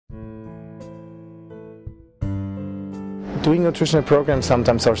doing nutritional programs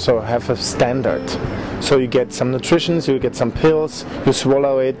sometimes also have a standard. So you get some nutrition, you get some pills, you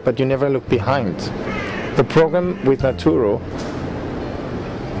swallow it, but you never look behind. The program with Naturo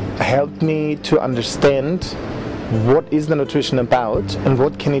helped me to understand what is the nutrition about and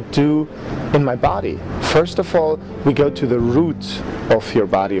what can it do in my body. First of all, we go to the root of your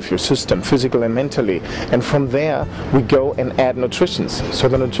body, of your system, physical and mentally, and from there we go and add nutritions. So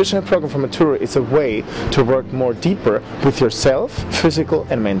the nutritional program from Naturo is a way to work more deeper with yourself, physical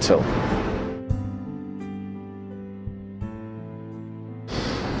and mental.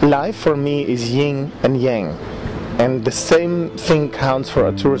 Life for me is yin and yang, and the same thing counts for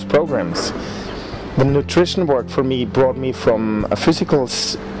Naturo's programs. The nutrition work for me brought me from a physical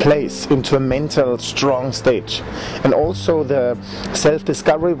place into a mental strong stage, and also the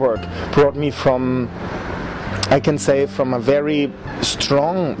self-discovery work brought me from, I can say, from a very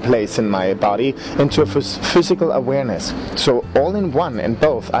strong place in my body into a physical awareness. So all in one, and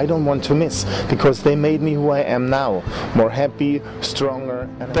both I don't want to miss, because they made me who I am now, more happy, stronger,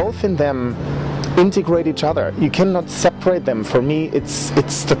 and both in them integrate each other. You cannot separate them. For me, it's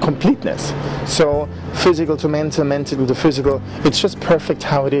the completeness. So physical to mental, mental to physical, it's just perfect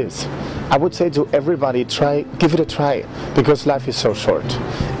how it is. I would say to everybody, give it a try, because life is so short,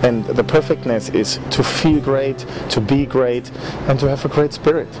 and the perfectness is to feel great, to be great, and to have a great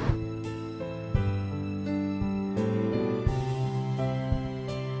spirit.